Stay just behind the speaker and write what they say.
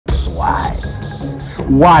Why?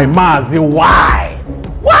 Why, Mazi? Why?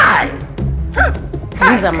 Why?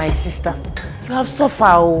 These are my sister. You have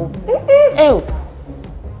suffered. Oh.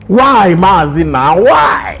 Why, Mazi, now?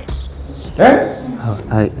 Why? Eh?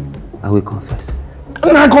 I will confess.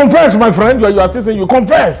 I confess, my friend. You are still saying you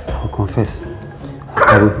confess. I will confess.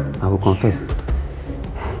 I will confess.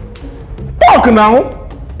 Talk now.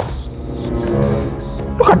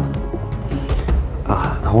 Look at.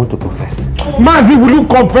 I want to confess. Mazi, will you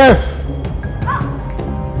confess?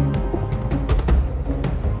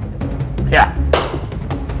 Yeah.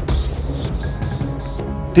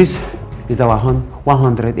 This is our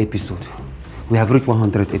 100th episode. We have reached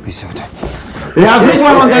 100 episodes. We have reached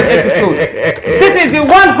 100 episodes. This is the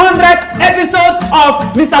 100th episode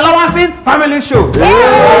of Mr. Lawanson Family Show.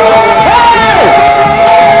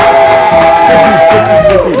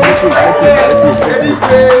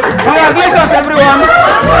 Congratulations, everyone.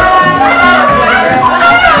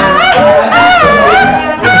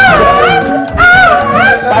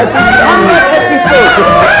 100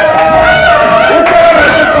 episodes.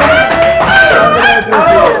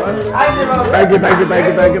 Thank you.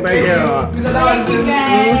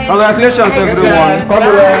 Congratulations, everyone.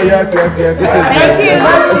 Yes. Thank you.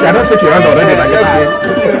 Okay, I don't take your hand already.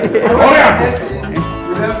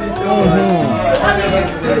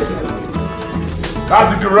 That's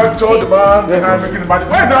the director, the man behind making the magic.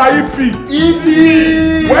 Where's our EP? EP!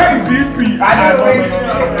 Where is the EP?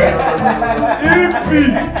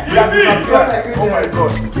 EP! Oh my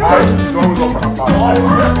God.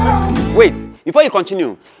 Wait, before you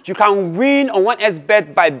continue, you can win on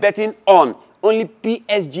 1xBet by betting on only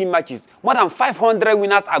PSG matches. More than 500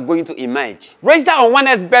 winners are going to emerge. Register on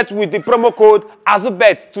 1xBet with the promo code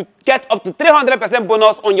AZUBET to get up to 300%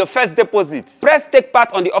 bonus on your first deposit. Press take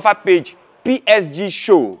part on the offer page, PSG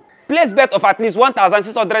Show. Place bet of at least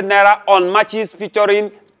 1,600 naira on matches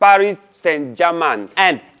featuring Paris Saint-Germain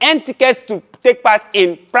and earn tickets to take part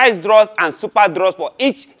in prize draws and super draws for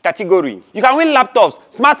each category. You can win laptops,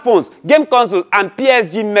 smartphones, game consoles, and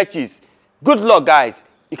PSG matches. Good luck, guys.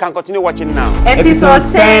 You can continue watching now.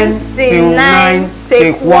 Episode 10, scene 9,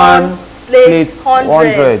 take 1, slate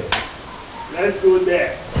 100. Let's go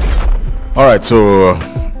there. All right, so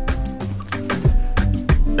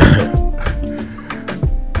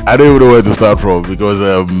I don't even know where to start from because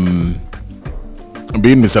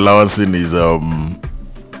being Mr. Lawanson is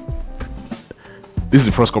this is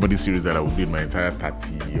the first comedy series that I will do in my entire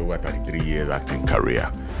 33 years acting career.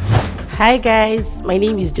 Hi guys, my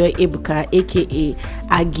name is Joy Ebuka, aka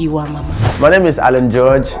Agiwa Mama. My name is Alan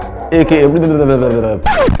George, aka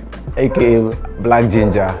Black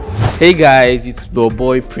Ginger. Hey guys, it's your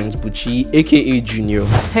boy Prince Buchi, aka Junior.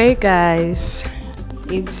 Hey guys,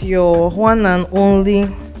 it's your one and only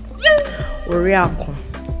Oriako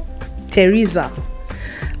Teresa.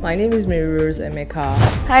 My name is Mary Rose Emeka.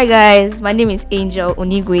 Hi guys, my name is Angel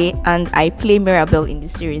Onigwe and I play Mirabelle in the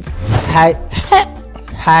series. Hi.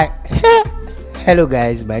 Hello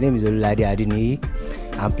guys, my name is Olulade Adini.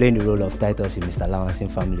 I'm playing the role of Titus in Mr. Lawanson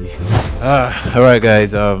Family Show. Alright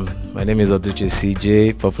guys, my name is Oduche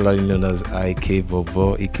CJ, popularly known as IK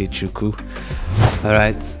Bobo, Ike Chuku.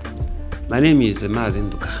 Alright, my name is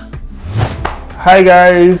Mazinduka. Hi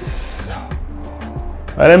guys,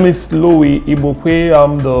 my name is Louis Ibokwe.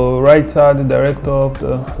 I'm the writer, the director of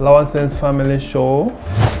the Lawanson's Family Show.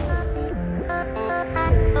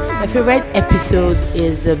 My favorite episode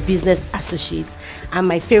is the business associates, and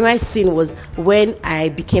my favorite scene was when I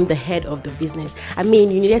became the head of the business. I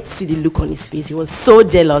mean, you needed to see the look on his face. He was so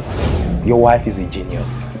jealous. Your wife is a genius.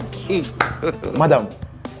 Madam,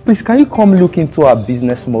 please can you come look into our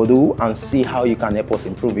business model and see how you can help us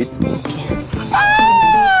improve it?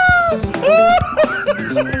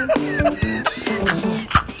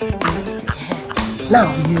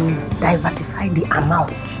 Now you diversify the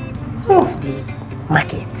amount of the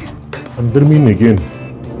market. I'm dreaming again.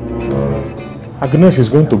 Agnes is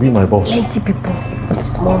going to be my boss. 90 people with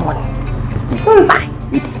small money. Bye.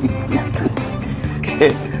 Let's do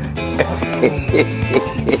it.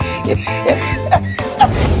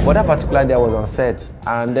 But that particular day I was on set,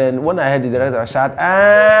 and then when I heard the director shout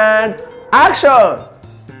and action,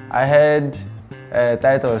 I heard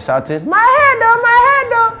Title shouting, my head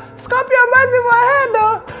oh, Scorpio bites me my head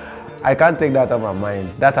oh. I can't take that off my mind.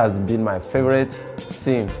 That has been my favorite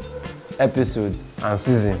scene, episode, and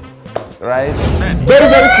season. Right? Very,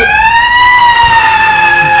 very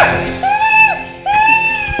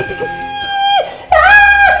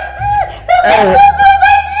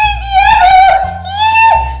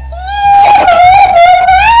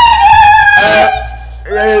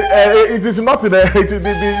it is not it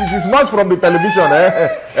is not from the television.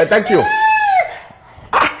 Thank you.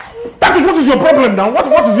 What is your problem now? What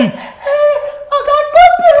is it?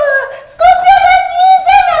 Scorpio, let me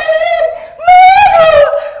say my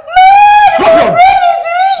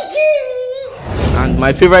name. And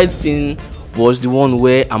my favorite scene was the one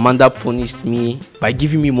where Amanda punished me by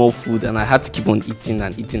giving me more food, and I had to keep on eating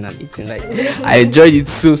and eating and eating. Like, I enjoyed it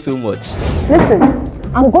so much. Listen,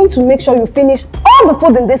 I'm going to make sure you finish all the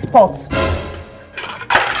food in this pot.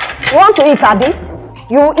 You want to eat, Abby?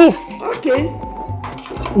 You eat. Okay.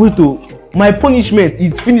 Wait, my punishment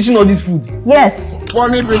is finishing all this food. Yes.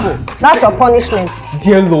 Funny people. That's your punishment.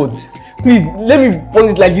 Dear Lord, please let me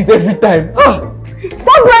punish like this every time.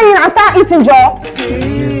 Stop crying and start eating, Joe.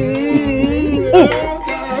 Eat.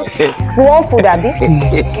 You want food, Abby?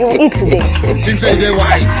 You eat today.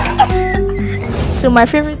 So my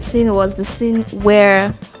favorite scene was the scene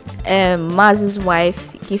where Maz's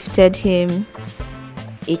wife gifted him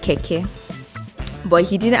a keke, but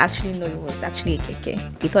he didn't actually know it was actually a keke.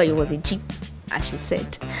 He thought it was a jeep, as she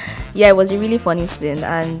said. Yeah, it was a really funny scene,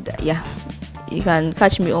 and yeah, you can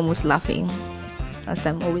catch me almost laughing, as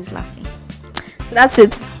I'm always laughing. So that's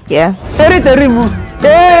it. Yeah. Very terrible.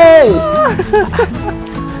 Hey.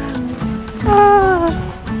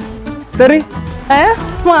 Terry.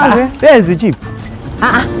 Mazi? Where is the jeep?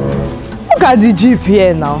 Look at the jeep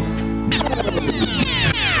here now.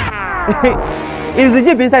 Is the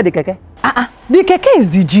jeep inside the keke? The keke is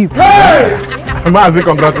the jeep. Hey! Mazi,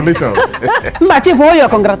 congratulations. Chief, all your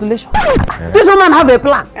congratulations. This woman have a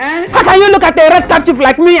plan. How can you look at a red cap chief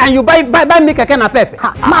like me and you buy me keke na pepe?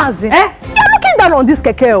 Mazi, you're looking down on this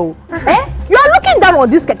keke. You are looking down on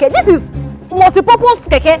this keke. This is multi-purpose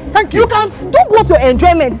keke. You can do both your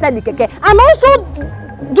enjoyment inside the keke and also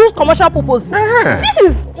do commercial purposes. This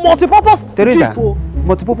is multi-purpose. Teresa,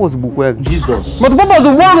 multi-purpose book. Jesus. Multi-purpose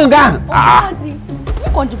one gun.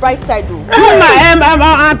 Look on the bright side, though.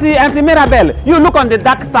 Auntie Mirabelle, you look on the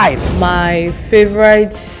dark side. My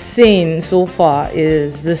favorite scene so far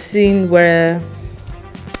is the scene where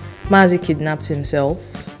Mazi kidnapped himself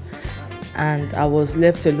and I was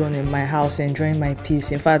left alone in my house enjoying my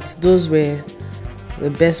peace. In fact, those were the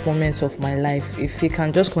best moments of my life. If he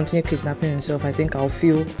can just continue kidnapping himself, I think I'll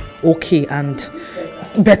feel okay and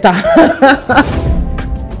better.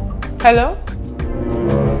 Hello?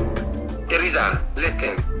 Teresa,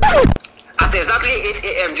 listen. At exactly 8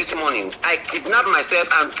 a.m. this morning, I kidnapped myself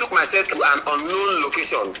and took myself to an unknown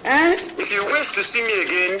location. If you wish to see me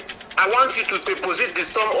again, I want you to deposit the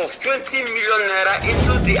sum of 20 million naira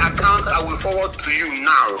into the account I will forward to you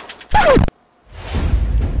now.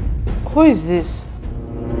 Who is this?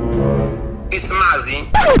 It's Mazi.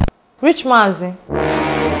 Which Mazi?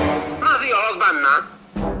 Mazi, your husband now.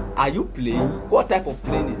 Are you playing? What type of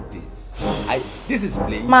plane is this? This is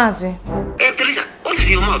playing. Mazi. Hey, Teresa, what is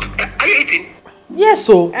in your mouth? Are you eating? Yes,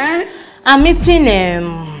 so I'm eating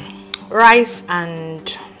rice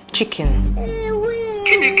and chicken. You're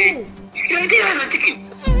eating rice and chicken?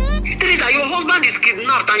 Teresa, your husband is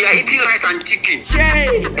kidnapped and you're eating rice and chicken.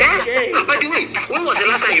 By the way, when was the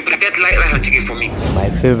last time you prepared rice and chicken for me? My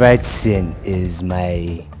favorite scene is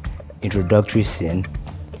my introductory scene.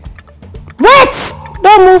 Wait!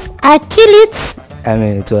 Don't move, I kill it. I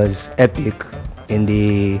mean, it was epic in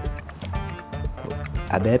the...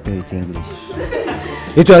 I'm helping with English.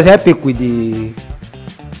 It was epic with the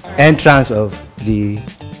entrance of the...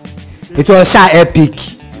 It was epic.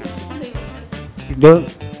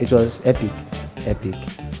 It was epic. Epic.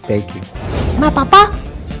 Thank you. My papa,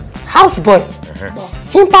 houseboy.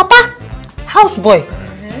 Him papa, houseboy.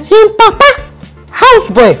 Him papa,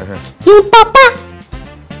 houseboy. Him papa,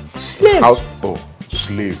 slave.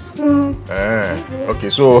 Slave. Okay,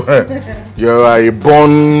 so you are a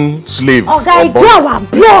born slave. Okay, do our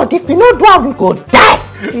blood. If you don't do it, we go die.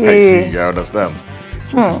 I see, I understand.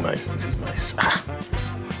 This is nice, this is nice.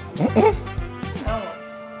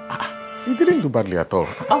 You didn't do badly at all.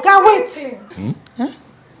 Okay, wait.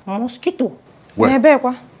 Mosquito. Where?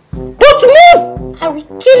 Don't move! I will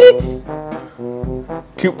kill it.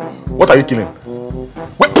 Kill? What are you killing?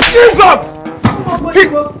 Wait, Jesus! Break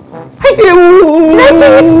it!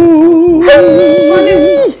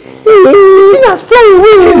 It has flown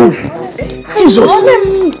away. Jesus!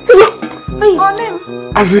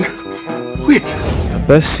 As in, wait. The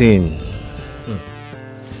best scene.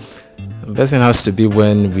 The best scene has to be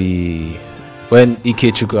when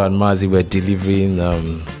Ikechukwu and Mazi were delivering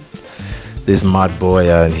this mad boy,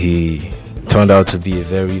 and he turned out to be a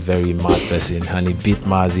very, very mad person, and he beat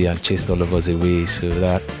Mazi and chased all of us away. So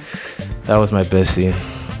that was my best scene.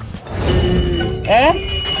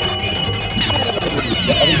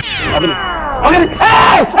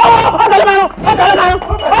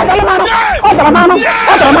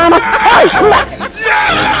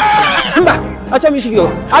 Actually,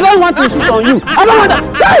 I don't want to shoot on you. I don't want to.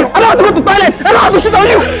 Hey, I don't want to go to the toilet. I don't want to shoot on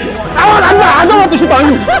you. I don't want to shoot on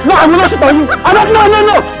you. No, I will not shoot on you. I don't. No.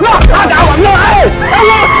 No. Hey,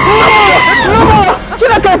 no.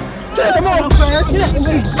 Chineke. Can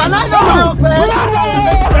I know my offense?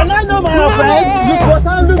 Can I know my offense? You must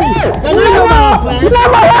handle me. Can I know my offense?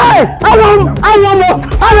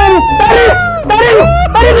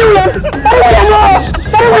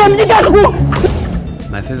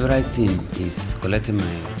 My favorite scene is collecting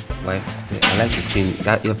my wife. I like to sing.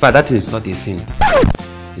 That, in fact, that thing is not a sin.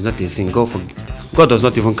 It's not a sin. God does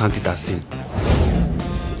not even count it as sin.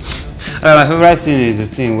 My favorite scene is the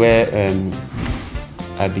scene where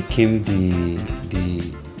I became the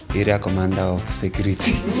area commander of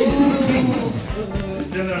security.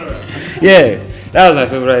 Yeah, that was my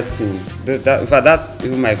favorite scene. In fact, that's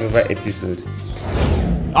even my favorite episode.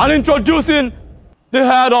 And introducing the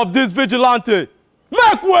head of this vigilante,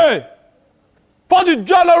 make way for the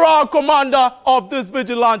general commander of this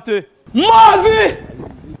vigilante, Mazi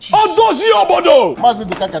Odosi Obodo. Mazi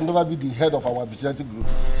Duka can never be the head of our vigilante group.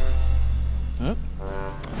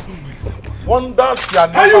 Wonders you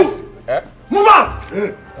Hey, you! Move out!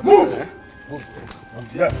 Move!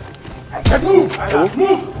 Yeah. I said move!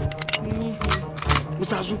 Move!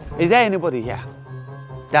 Is there anybody here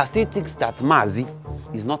that still thinks that Mazi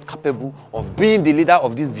is not capable of being the leader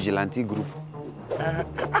of this vigilante group?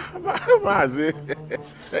 Mazi,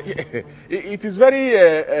 it is very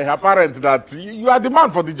apparent that you are the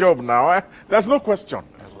man for the job now. There's no question.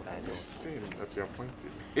 Still that you are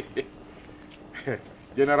pointing.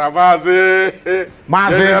 General Mazi.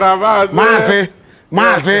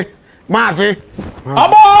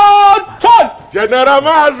 About time! General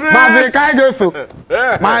Mazi.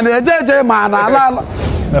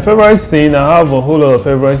 My favorite scene, I have a whole lot of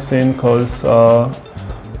favorite scene because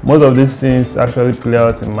most of these scenes actually play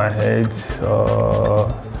out in my head.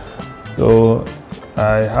 So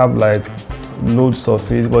I have like loads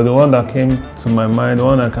of it, but the one that came to my mind, the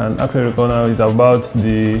one I can actually recall now is about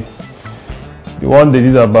the one they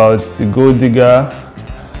did about the gold digger.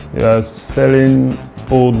 They are selling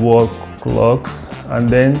old war clocks, and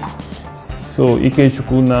then so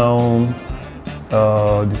Ikechukwu now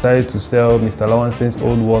decided to sell Mr. Lawanson's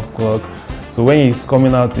old war clock. So when he's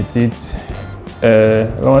coming out with it,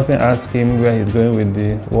 Lawanson asked him where he's going with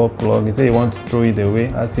the war clock. He said he wants to throw it away.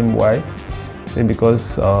 Asked him why. He said because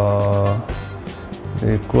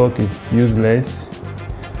the clock is useless.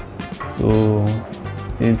 So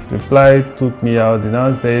his reply took me out. He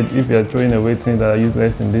now said, if you're throwing away things that are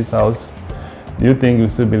useless in this house, do you think you'll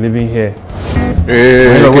still be living here?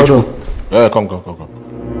 Hey, come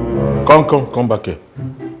back here.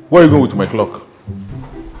 Where are you going with my clock?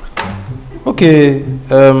 Okay,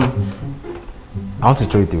 I want to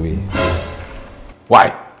throw it away.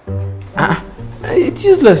 Why? It's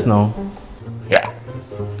useless now. Yeah.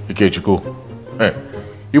 Ikechukwu.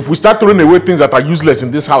 If we start throwing away things that are useless in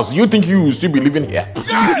this house, you think you will still be living here?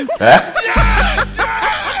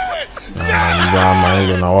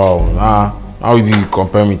 How will you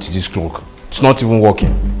compare me to this clock? It's not even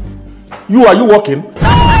working. Are you working?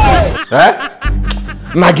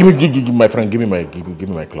 Nah, give me my friend, give me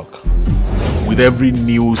my clock. With every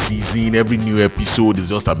new season, every new episode is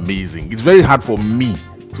just amazing. It's very hard for me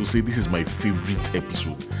to say this is my favorite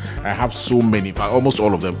episode. I have so many, in fact, almost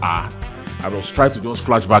all of them are. I was trying to just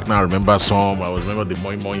flash back now, remember some. I remember the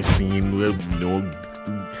Moi Moi scene where,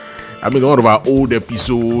 I mean, one of our old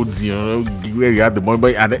episodes, where we had the Moi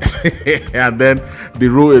Moi, and then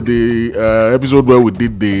the episode where we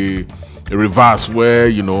did the reverse, where,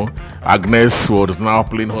 Agnes was now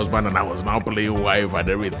playing husband and I was now playing wife and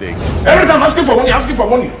everything. Every time asking for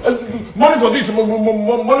money. Money for this,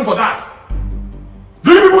 money for that.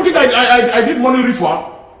 Do you people think I did money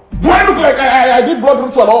ritual? Do I look like I did blood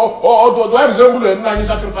ritual or do I resemble a nanny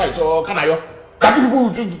sacrifice or can I? That people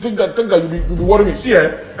think that you be worrying me. See,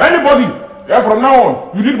 anybody, from now on,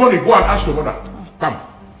 you need money, go and ask your mother. Come.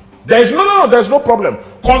 There's no problem.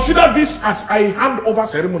 Consider this as a handover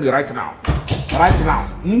ceremony right now. I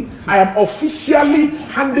am officially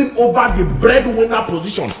handing over the breadwinner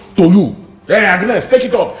position to you. Hey, Agnes, take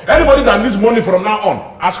it up. Anybody that needs money from now on,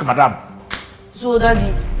 ask Madam. So,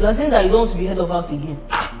 Daddy, you are saying that you don't want to be head of house again?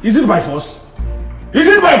 Is it by force?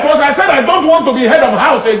 I said I don't want to be head of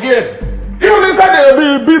house again. Even inside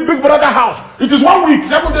the big brother house, it is 1 week,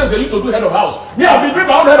 7 days they used to do head of house. Me, I've been doing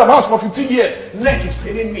my own head of house for 15 years. Neck is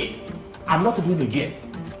paining me. I'm not doing it again.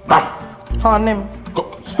 Bam. Horn him.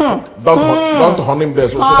 Don't horn him there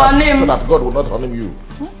so that God will not horn you.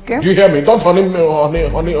 Okay. Do you hear me? Don't horn him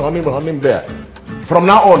there. From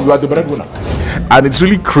now on, you are the breadwinner. And it's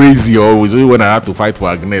really crazy always when I had to fight for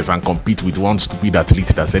Agnes and compete with one stupid athlete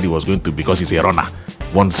that said he was going to because he's a runner.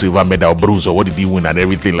 One silver medal, bronze, or what did he win and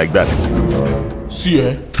everything like that. See,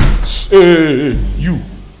 you,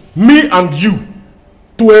 me and you,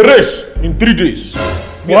 to a race in 3 days.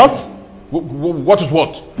 What? What is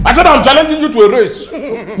what? I said I'm challenging you to a race.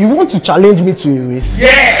 You want to challenge me to a race?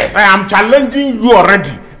 Yes, I am challenging you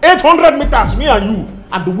already. 800 meters, me and you,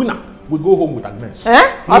 and the winner will go home with Agnes.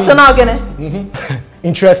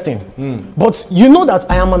 Interesting. But you know that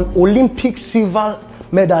I am an Olympic silver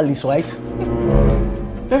medalist, right?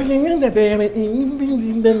 Is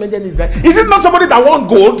it not somebody that won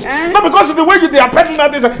gold? No, because the way they are peddling at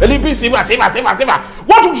this Olympic silver.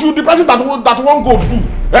 What should the person that won gold do?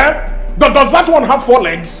 Does that one have 4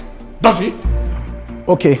 legs? Does he?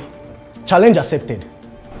 Okay. Challenge accepted.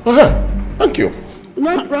 Thank you.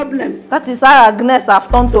 No problem. That is how Agnes have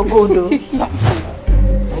turned to gold, though.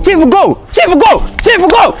 Chief, go! Chief, go! Chief,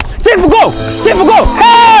 go! Chief, go! Chief, go!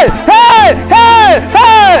 Hey! Hey! Hey!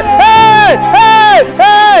 Hey! Hey! Hey!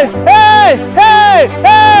 Hey! Hey! Hey!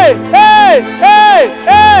 Hey! Hey!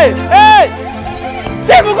 Hey! Hey!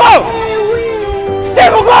 Chief, go!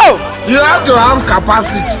 Chief, go! You have to have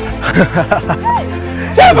capacity.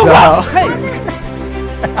 Chief, go!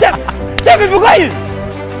 Chief, go!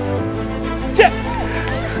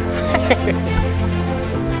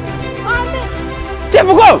 Chief,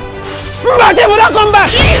 go! Chief, don't come back!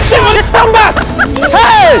 Chief, come back!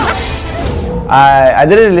 Hey! I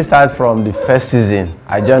didn't really start from the first season.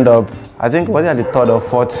 I joined up, I think it was the 3rd or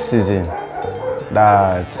 4th season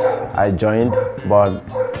that I joined, but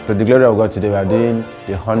to the glory of God today we are doing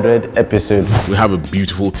the 100th episode. We have a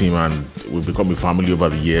beautiful team and we've become a family over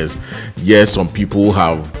the years. Yes, some people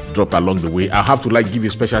have dropped along the way. I have to give a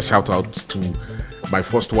special shout out to my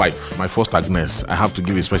first wife, my first Agnes. I have to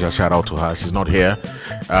give a special shout out to her. She's not here.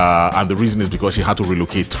 And the reason is because she had to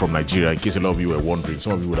relocate from Nigeria. In case a lot of you were wondering,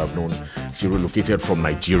 some of you would have known, she relocated from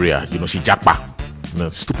Nigeria. You know, she japa.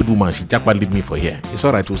 Stupid woman, she japa leave me for here. It's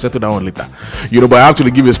all right, we'll settle down later. You know, but I have to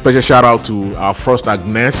give a special shout out to our first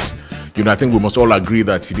Agnes. You know, I think we must all agree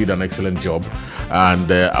that she did an excellent job. And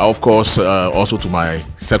of course, also to my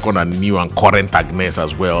second and new and current Agnes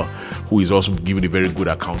as well, who is also giving a very good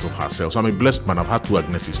account of herself. So I'm a blessed man. I've had 2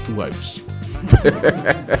 Agneses, 2 wives.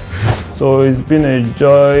 So it's been a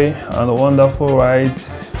joy and a wonderful ride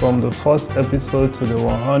from the first episode to the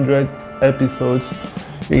 100th episode.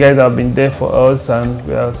 You guys have been there for us and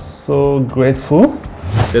we are so grateful.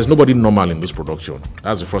 There's nobody normal in this production.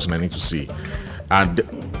 That's the first thing I need to see. And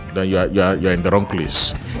then you're in the wrong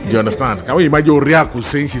place. Do you understand? Can we imagine Riaku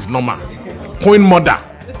saying she's normal? Queen Mother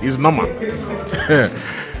is normal.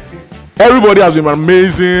 Everybody has been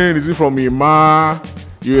amazing. Is it from Ima,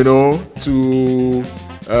 you know, to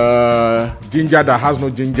Ginger that has no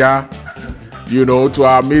ginger, you know, to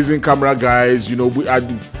our amazing camera guys. You know,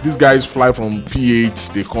 these guys fly from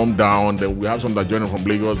PH, they come down. Then we have some that join from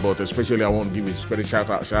Lagos, but especially I want to give a special shout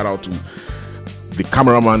out to the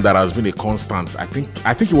cameraman that has been a constant. I think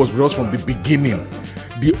he was with us from the beginning.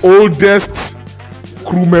 The oldest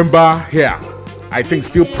crew member here, I think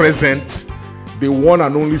still present, the one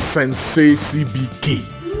and only Sensei CBK.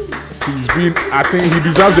 He's been, I think he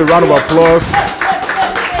deserves a round of applause.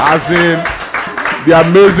 As in the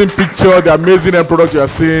amazing picture, the amazing end product you are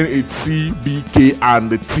seeing, it's CBK and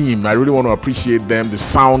the team. I really want to appreciate them. The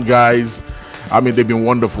sound guys, I mean, they've been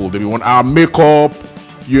wonderful. They've been our makeup,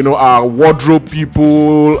 you know, our wardrobe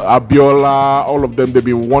people, Abiola, all of them, they've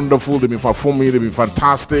been wonderful. They've been performing, they've been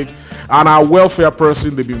fantastic. And our welfare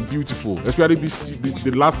person, they've been beautiful. Especially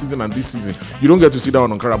the last season and this season. You don't get to see that on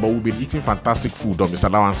Ankara, but we've been eating fantastic food on Mr.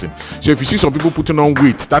 Lawanson. So if you see some people putting on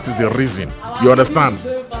weight, that is the reason. You understand?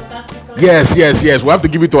 Yes. We have to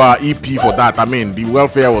give it to our EP for that. I mean, the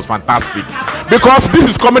welfare was fantastic. Because this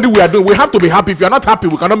is comedy we are doing. We have to be happy. If you're not happy,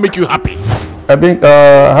 we cannot make you happy. I think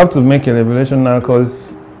I have to make a revelation now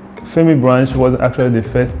because Femi Branch was actually the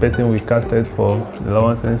first person we casted for the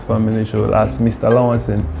Lawanson's family show as Mr.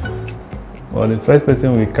 Lawanson. Well, the first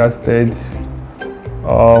person we casted,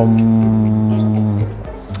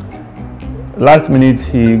 last minute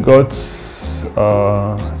he got,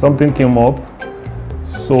 something came up,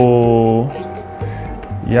 so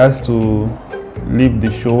he has to leave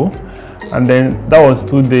the show. And then that was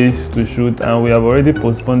 2 days to shoot and we have already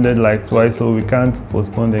postponed it like twice, so we can't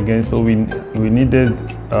postpone again. So we needed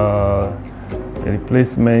a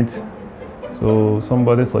replacement. So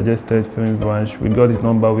somebody suggested Femi Branch. We got his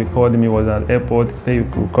number, we called him, he was at airport, said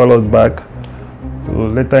he could call us back. So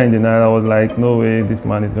later in the night I was like, no way, this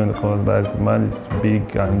man is going to call us back. The man is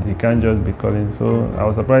big and he can't just be calling. So I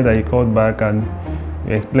was surprised that he called back and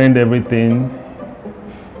we explained everything.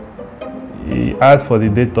 he asked for the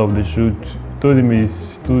date of the shoot. Told him it's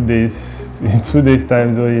 2 days. In 2 days'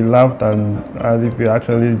 time, so he laughed and as if he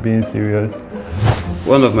actually being serious.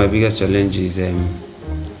 One of my biggest challenges is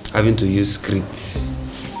having to use scripts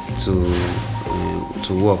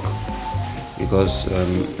to work, because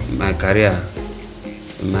my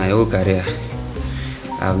whole career,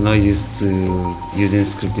 I'm not used to using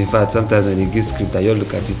script. In fact, sometimes when you give script, I just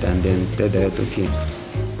look at it and then tell the director, okay,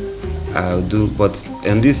 I'll do. But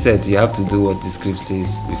on this set, you have to do what the script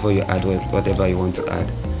says before you add whatever you want to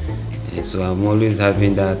add. And so I'm always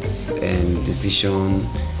having that decision,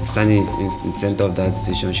 standing in the center of that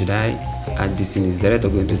decision. Should I add this in? Is the director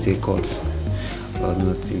going to say cut or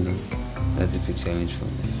not? You know, that's a big challenge for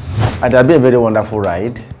me. It has been a very wonderful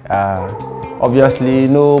ride. Obviously,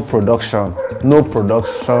 no production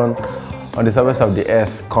on the surface of the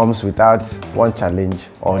earth comes without one challenge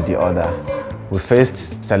or the other. We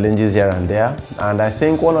faced challenges here and there, and I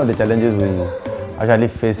think one of the challenges we actually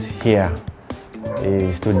face here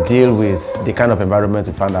is to deal with the kind of environment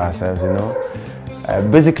we find ourselves, you know.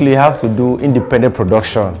 Basically, you have to do independent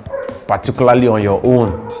production, particularly on your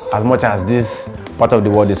own, as much as this part of the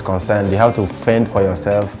world is concerned. You have to fend for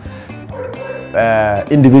yourself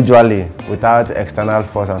individually without external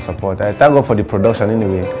force and support. I thank God for the production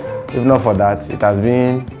anyway. If not for that, it has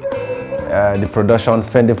been the production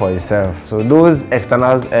fending for itself. So those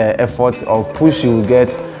external efforts or push you get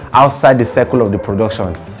outside the circle of the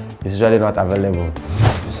production is usually not available.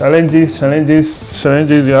 Challenges.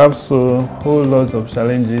 You have so whole lots of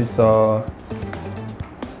challenges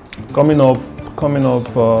coming up.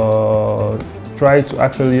 Try to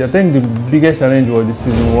actually. I think the biggest challenge was the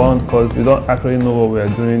season 1 because we don't actually know what we are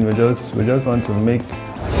doing. We just want to make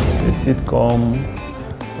a sitcom.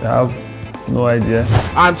 We have no idea.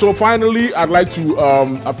 And so finally, I'd like to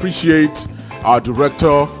appreciate our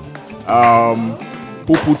director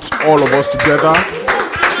who put all of us together.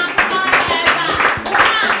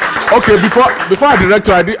 Okay, before our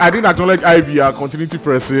director, I didn't acknowledge Ivy, our continuity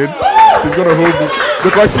person. She's gonna hold me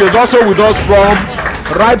because she's also with us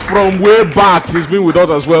right from way back. She's been with us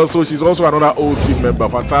as well, so she's also another old team member.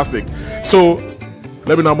 Fantastic. So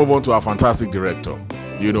let me now move on to our fantastic director.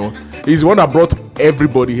 You know, he's the one that brought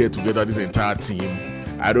everybody here together, this entire team.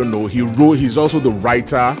 I don't know. He's also the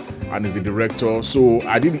writer and is the director. So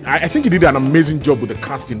I think he did an amazing job with the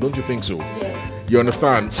casting, don't you think so? Yes. You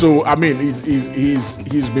understand? So I mean,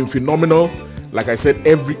 he's been phenomenal. Like I said,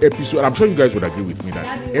 every episode, I'm sure you guys would agree with me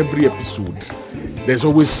that every episode there's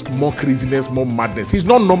always more craziness, more madness. He's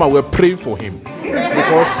not normal. We're praying for him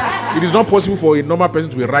because it is not possible for a normal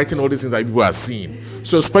person to be writing all these things that people are seeing.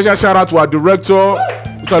 So special shout out to our director,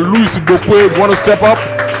 Mr. Louis Ibokwe. If you want to step up,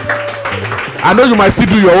 I know you might still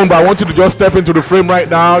do your own, but I want you to just step into the frame right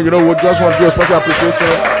now. You know, we just want to do a special appreciation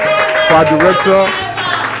for our director.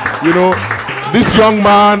 You know, this young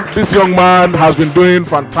man has been doing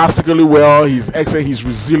fantastically well. He's excellent, he's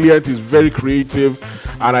resilient, he's very creative,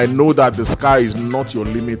 and I know that the sky is not your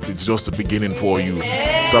limit, it's just the beginning for you.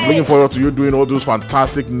 So I'm looking forward to you doing all those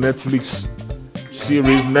fantastic Netflix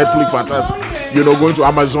series, fantastic, you know, going to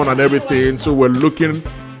Amazon and everything. So we're looking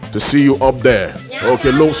to see you up there.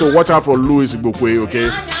 Okay, so watch out for Louis Ibokwe,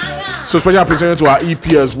 okay? So special appreciation to our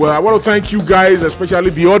EP as well. I want to thank you guys,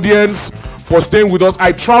 especially the audience, for staying with us.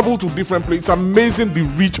 I travel to different places. It's amazing the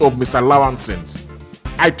reach of Mr. Lawanson.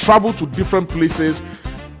 I travel to different places.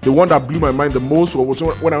 The one that blew my mind the most was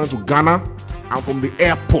when I went to Ghana, and from the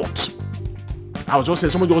airport, I was just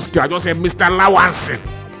saying, I just said, Mr. Lawanson.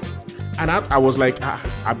 And I was like,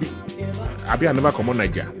 I never come on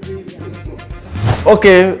Nigeria.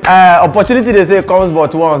 Okay, opportunity they say comes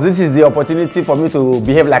but once. This is the opportunity for me to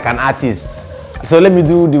behave like an artist. So let me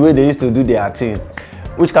do the way they used to do their thing.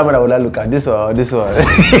 Which camera will I look at? This one or this one?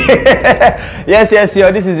 Yes, this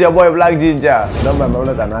is your boy Black Ginger. Don't mind, I'm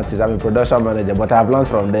not an artist, I'm a production manager, but I've learned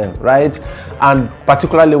from them, right? And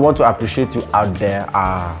particularly want to appreciate you out there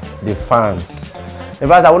are the fans. In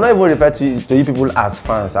fact, I will not even refer to you people as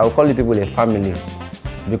fans. I will call you people a family.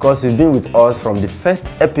 Because you've been with us from the first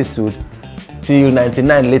episode till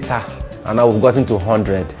 99 later, and now we've gotten to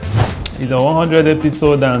 100. It's a 100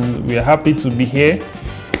 episode and we are happy to be here.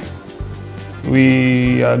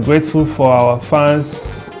 We are grateful for our fans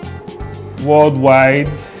worldwide,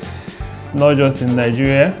 not just in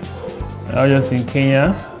Nigeria, not just in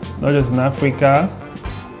Kenya, not just in Africa,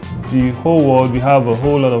 the whole world. We have a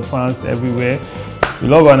whole lot of fans everywhere. We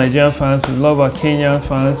love our Nigerian fans, we love our Kenyan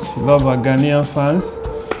fans, we love our Ghanaian fans,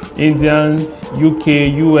 Indian,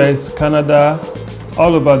 UK, US, Canada,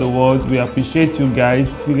 all over the world. We appreciate you guys.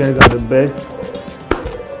 You guys are the best.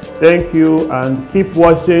 Thank you and keep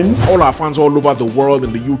watching. All our fans all over the world,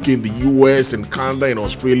 in the UK, in the US, in Canada, in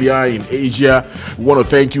Australia, in Asia, we want to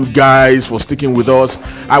thank you guys for sticking with us.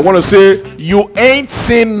 I want to say, you ain't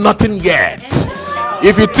seen nothing yet.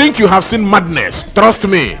 If you think you have seen madness, trust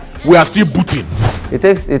me, we are still booting. It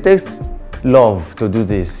takes love to do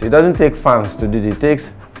this. It doesn't take fans to do this. It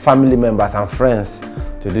takes family members and friends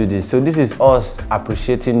to do this. So this is us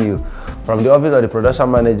appreciating you from the office of the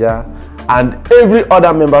production manager and every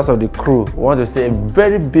other members of the crew. We want to say a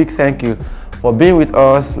very big thank you for being with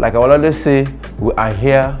us. Like I will always say, we are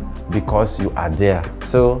here because you are there.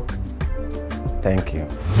 So thank you.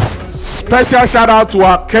 Special shout out to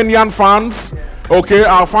our Kenyan fans. Okay,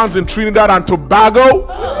 our fans in Trinidad and Tobago.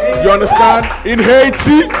 You understand? In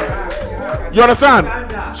Haiti. You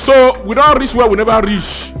understand? So we don't reach where we never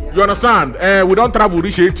reach. You understand? We don't travel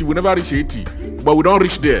reach Haiti. We never reach Haiti, but we don't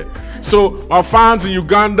reach there. So our fans in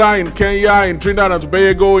Uganda, in Kenya, in Trinidad and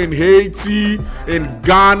Tobago, in Haiti, in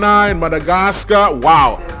Ghana, in Madagascar.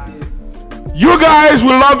 Wow. You guys, we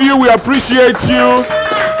love you. We appreciate you.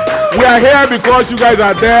 We are here because you guys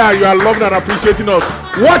are there and you are loving and appreciating us.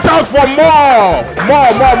 Watch out for more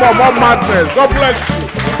madness. God bless you.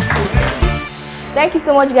 Thank you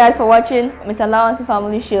so much, guys, for watching Mr. Lawanson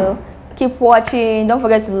Family Show. Keep watching. Don't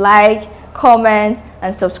forget to like, comment,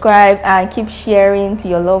 and subscribe, and keep sharing to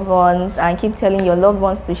your loved ones, and keep telling your loved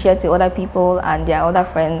ones to share to other people and their other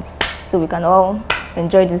friends, so we can all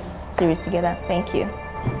enjoy this series together. Thank you.